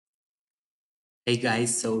Hey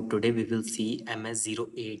guys, so today we will see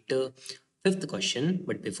MS08 fifth question.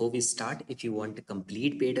 But before we start, if you want to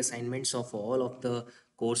complete paid assignments of all of the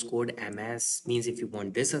course code MS, means if you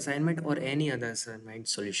want this assignment or any other assignment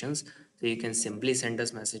solutions, so you can simply send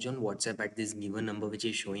us message on WhatsApp at this given number which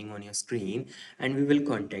is showing on your screen, and we will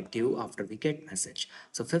contact you after we get message.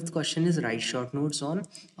 So fifth question is write short notes on.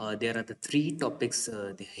 There are the three topics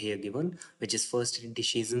here given, which is first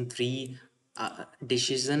decision tree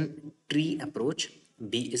approach.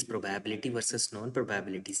 B is probability versus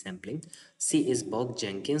non-probability sampling. C is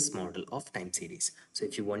Bog-Jenkins model of time series. So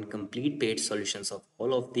if you want complete paid solutions of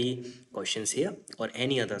all of the questions here or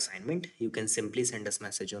any other assignment, you can simply send us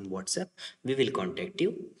message on WhatsApp. We will contact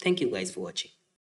you. Thank you guys for watching.